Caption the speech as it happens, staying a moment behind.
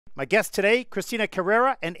My guests today, Christina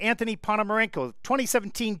Carreira and Anthony Ponomarenko,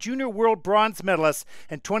 2017 Junior World Bronze medalists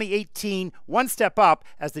and 2018 one step up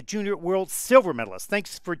as the Junior World Silver medalist.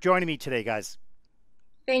 Thanks for joining me today, guys.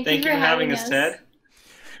 Thank you for having us, Ted.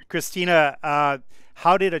 Christina,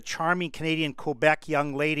 how did a charming Canadian Quebec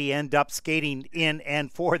young lady end up skating in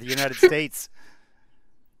and for the United States?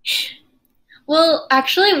 Well,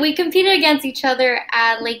 actually, we competed against each other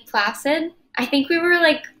at Lake Placid. I think we were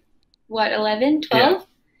like, what, 11, 12? Yeah.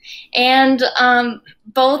 And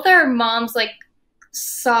both our moms like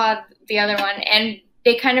saw the other one, and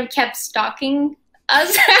they kind of kept stalking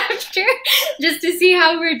us after just to see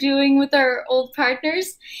how we're doing with our old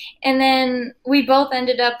partners. And then we both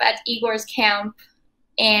ended up at Igor's camp,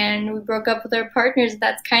 and we broke up with our partners.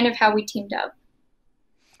 That's kind of how we teamed up.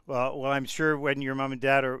 Well, I'm sure when your mom and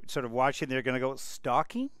dad are sort of watching, they're going to go,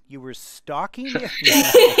 stalking? You were stalking?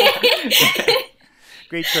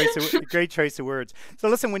 Great choice of words. So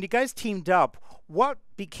listen, when you guys teamed up, what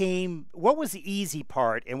was the easy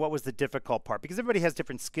part and what was the difficult part? Because everybody has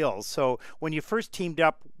different skills. So when you first teamed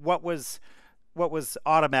up, what was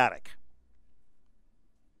automatic?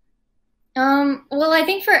 Well, I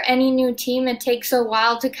think for any new team, it takes a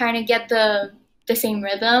while to kind of get the same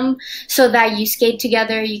rhythm so that you skate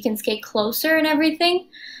together, you can skate closer and everything.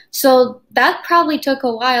 So that probably took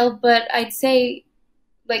a while, but I'd say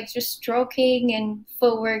like just stroking and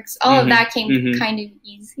footworks, all of that came kind of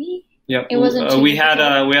easy. Yeah, it wasn't we had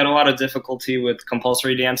a lot of difficulty with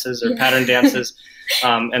compulsory dances or pattern dances,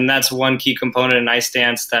 and that's one key component in ice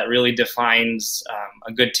dance that really defines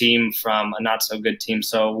a good team from a not so good team.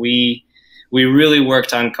 So we really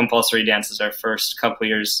worked on compulsory dances our first couple of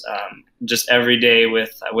years, just every day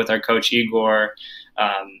with our coach Igor,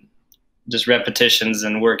 just repetitions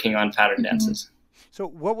and working on pattern dances. So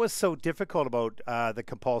what was so difficult about the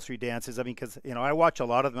compulsory dances? I mean, because, I watch a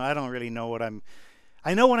lot of them. I don't really know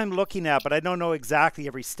I know what I'm looking at, but I don't know exactly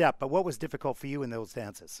every step. But what was difficult for you in those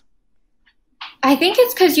dances? I think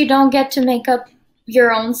it's because you don't get to make up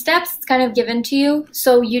your own steps. It's kind of given to you.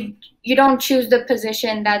 So you don't choose the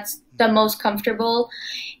position that's the most comfortable.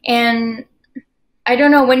 And I don't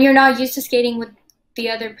know, when you're not used to skating with the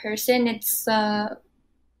other person, it's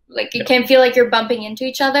like it can feel like you're bumping into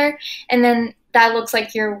each other. And then that looks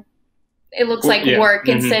like work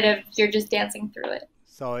instead of you're just dancing through it.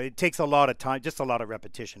 So it takes a lot of time, just a lot of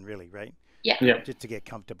repetition, really, right? Yeah. Just to get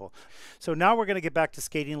comfortable. So now we're going to get back to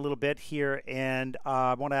skating a little bit here. And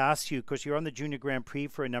I want to ask you, because you're on the Junior Grand Prix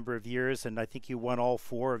for a number of years, and I think you won all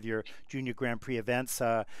 4 of your Junior Grand Prix events.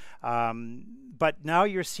 But now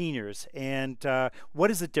you're seniors. And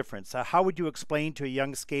what is the difference? How would you explain to a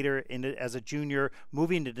young skater as a junior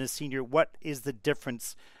moving into a senior, what is the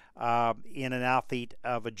difference in an athlete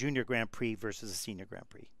of a Junior Grand Prix versus a Senior Grand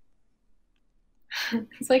Prix?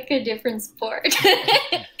 It's like a different sport.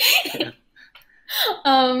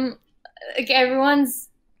 Like everyone's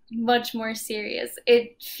much more serious.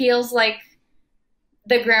 It feels like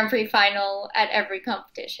the Grand Prix final at every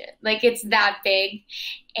competition. Like it's that big.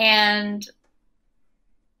 And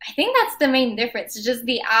I think that's the main difference. It's just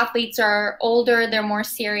the athletes are older, they're more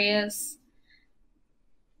serious.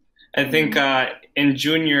 I think in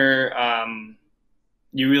junior,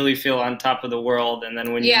 you really feel on top of the world, and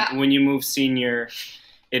then when you move senior,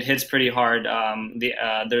 it hits pretty hard.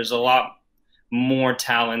 There's a lot more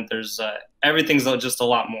talent. There's everything's just a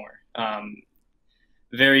lot more.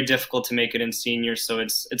 Very difficult to make it in senior, so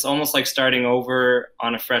it's almost like starting over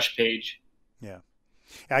on a fresh page. Yeah.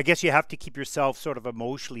 I guess you have to keep yourself sort of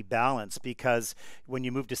emotionally balanced, because when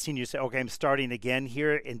you move to senior, you say, okay, I'm starting again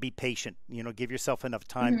here, and be patient. Give yourself enough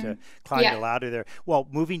time to climb the ladder there. Well,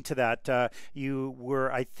 moving to that, you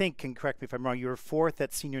were, I think, and correct me if I'm wrong, you were 4th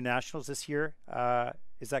at Senior Nationals this year.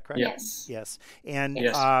 Is that correct? Yes. Yes. And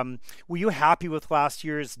yes. Were you happy with last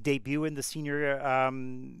year's debut in the senior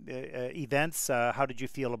events? How did you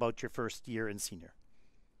feel about your first year in senior?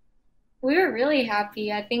 We were really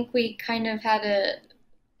happy. I think we kind of had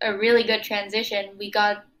a really good transition. We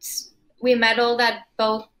medaled at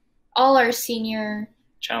all our senior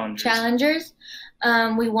challengers.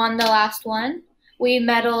 We won the last one. We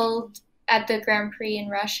medaled at the Grand Prix in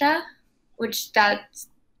Russia, which to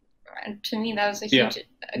me that was a huge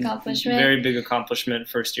accomplishment. Very big accomplishment,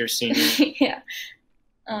 first year senior. Yeah.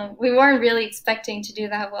 We weren't really expecting to do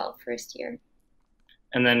that well first year.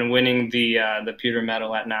 And then winning the pewter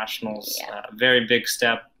medal at nationals, very big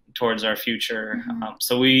step towards our future.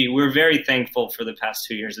 So we're very thankful for the past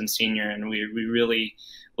 2 years in senior, and we really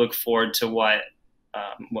look forward to what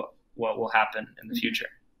will happen in the future.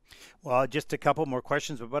 Well, just a couple more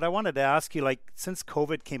questions, but I wanted to ask you, like, since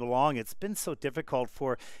COVID came along, it's been so difficult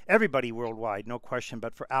for everybody worldwide, no question,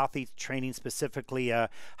 but for athletes training specifically.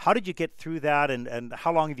 How did you get through that, and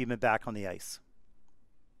how long have you been back on the ice?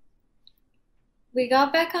 We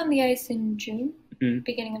got back on the ice in June,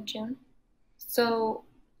 beginning of June. So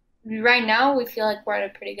right now we feel like we're at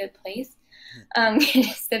a pretty good place.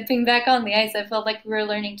 Stepping back on the ice, I felt like we were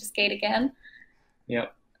learning to skate again.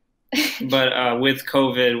 Yep. But with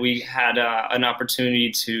COVID, we had an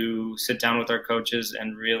opportunity to sit down with our coaches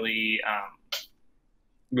and really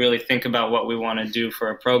think about what we want to do for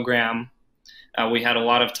a program. We had a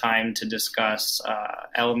lot of time to discuss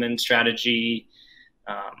element strategy,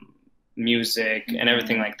 music, and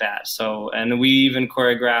everything like that. So, and we even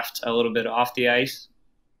choreographed a little bit off the ice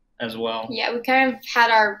as well. Yeah, we kind of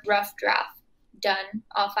had our rough draft done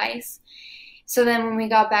off ice. So then when we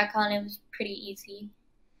got back on, it was pretty easy.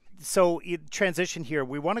 So transition here,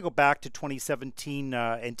 we want to go back to 2017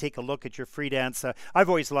 and take a look at your free dance. I've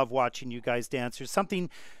always loved watching you guys dance. There's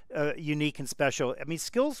something unique and special. I mean,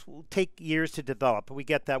 skills will take years to develop. We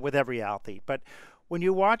get that with every athlete. But when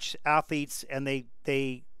you watch athletes and they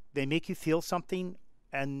make you feel something,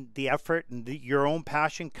 and the effort and your own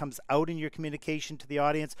passion comes out in your communication to the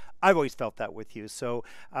audience. I've always felt that with you. So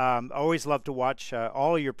I always love to watch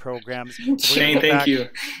all of your programs. Shane, thank you.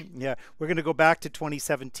 Yeah, we're going to go back to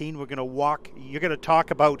 2017. We're going to walk. You're going to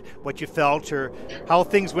talk about what you felt or how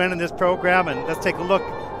things went in this program, and let's take a look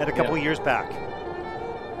at a couple of years back.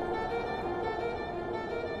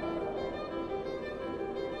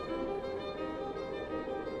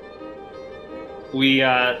 We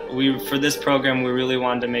for this program, we really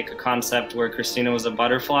wanted to make a concept where Christina was a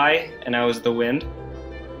butterfly and I was the wind.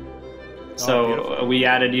 So we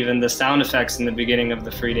added even the sound effects in the beginning of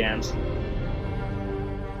the free dance.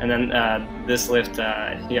 And then this lift,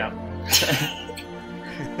 yeah.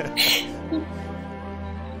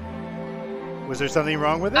 Was there something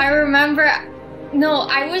wrong with it? I remember, no,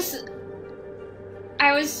 I was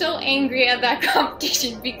so angry at that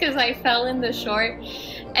competition because I fell in the short.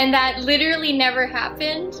 And that literally never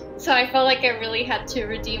happened. So I felt like I really had to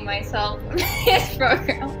redeem myself in this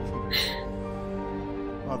program.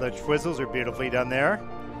 Oh, the twizzles are beautifully done there.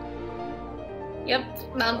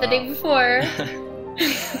 Yep, not the day before.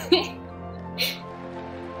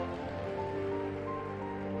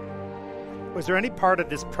 Was there any part of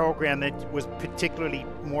this program that was particularly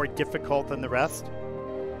more difficult than the rest?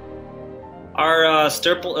 Our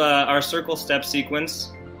circle step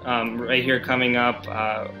sequence. Right here coming up,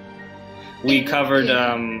 we covered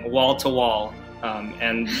wall to wall,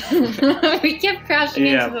 and we kept crashing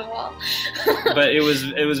into the wall. But it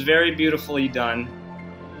was very beautifully done.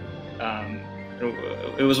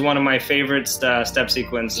 It was one of my favorite step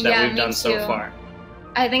sequence that we've done so far.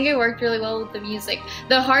 I think it worked really well with the music.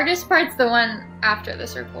 The hardest part's the one after the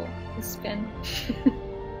circle, the spin.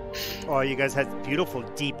 Oh, you guys had beautiful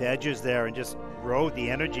deep edges there and just rode the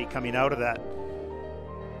energy coming out of that.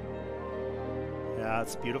 Yeah,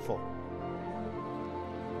 it's beautiful.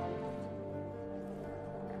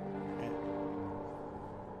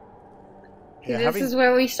 Yeah, this is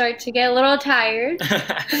where we start to get a little tired.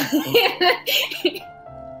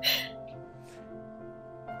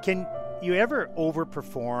 Can you ever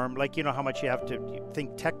overperform? Like, you know how much you have to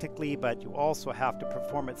think technically, but you also have to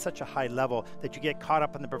perform at such a high level that you get caught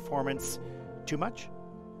up in the performance too much?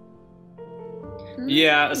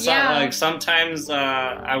 Yeah, like sometimes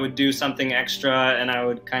I would do something extra and I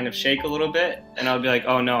would kind of shake a little bit and I would be like,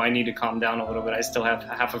 oh no, I need to calm down a little bit. I still have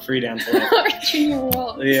half a free dance left. Junior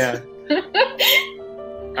World. Yeah.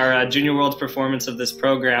 Our Junior World's performance of this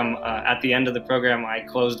program, at the end of the program, I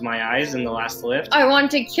closed my eyes in the last lift. I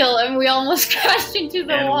wanted to kill him. We almost crashed into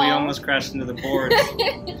the wall. And we almost crashed into the boards.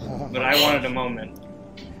 But I wanted a moment.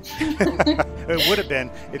 It would have been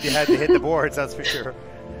if you had to hit the boards, that's for sure.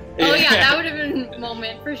 Oh yeah, that would have been a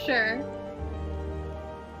moment for sure.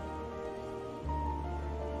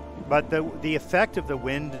 But the effect of the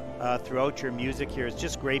wind throughout your music here is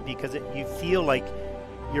just great because you feel like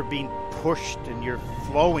you're being pushed and you're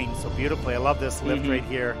flowing so beautifully. I love this lift right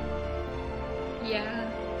here. Yeah.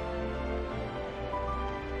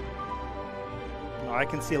 I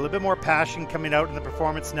can see a little bit more passion coming out in the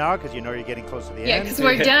performance now because you know you're getting close to the end. Yeah, because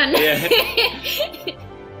we're done.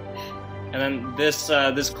 And then this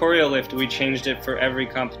choreo lift, we changed it for every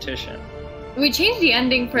competition. We changed the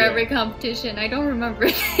ending for every competition. I don't remember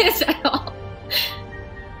this at all.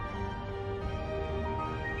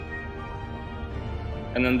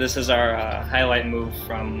 And then this is our highlight move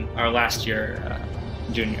from our last year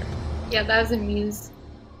junior. Yeah, that was a muse.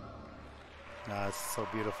 It's so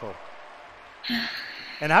beautiful.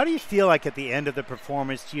 And how do you feel like at the end of the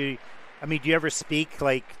performance? Do you ever speak,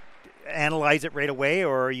 like analyze it right away,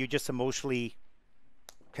 or are you just emotionally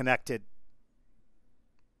connected?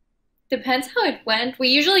 Depends how it went. We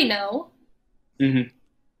usually know.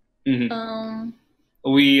 Mm-hmm. Mm-hmm.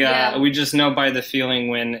 We just know by the feeling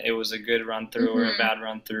when it was a good run through or a bad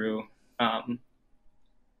run through.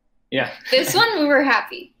 Yeah. This one we were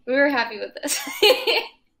happy. We were happy with this.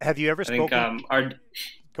 Have you ever spoken?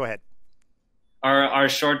 Go ahead. Our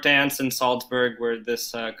short dance in Salzburg, where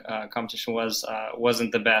this competition was,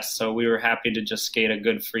 wasn't the best, so we were happy to just skate a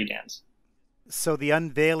good free dance. So the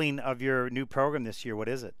unveiling of your new program this year, what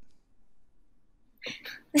is it?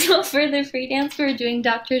 So for the free dance, we're doing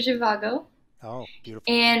Dr. Zhivago. Oh,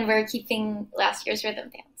 beautiful. And we're keeping last year's rhythm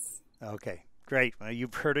dance. Okay, great. Well,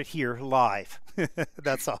 you've heard it here live.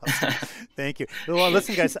 That's awesome. Thank you. Well,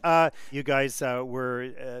 listen, guys, you guys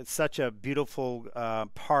were such a beautiful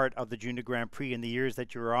part of the Junior Grand Prix in the years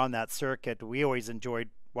that you were on that circuit. We always enjoyed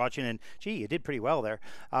watching, and gee, you did pretty well there.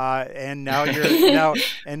 And now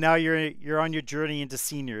you're on your journey into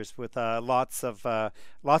seniors with lots of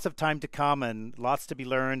time to come and lots to be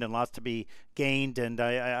learned and lots to be gained. And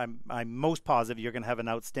I'm most positive you're going to have an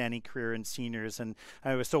outstanding career in seniors. And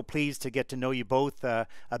I was so pleased to get to know you both a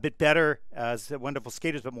bit better as wonderful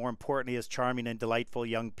skaters, but more importantly as charming and delightful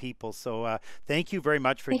young people. So thank you very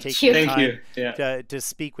much for taking the time to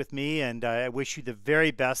speak with me. And I wish you the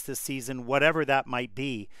very best this season, whatever that might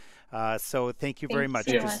be. So thank you very much,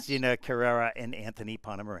 Christina Carreira and Anthony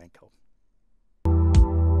Ponomarenko.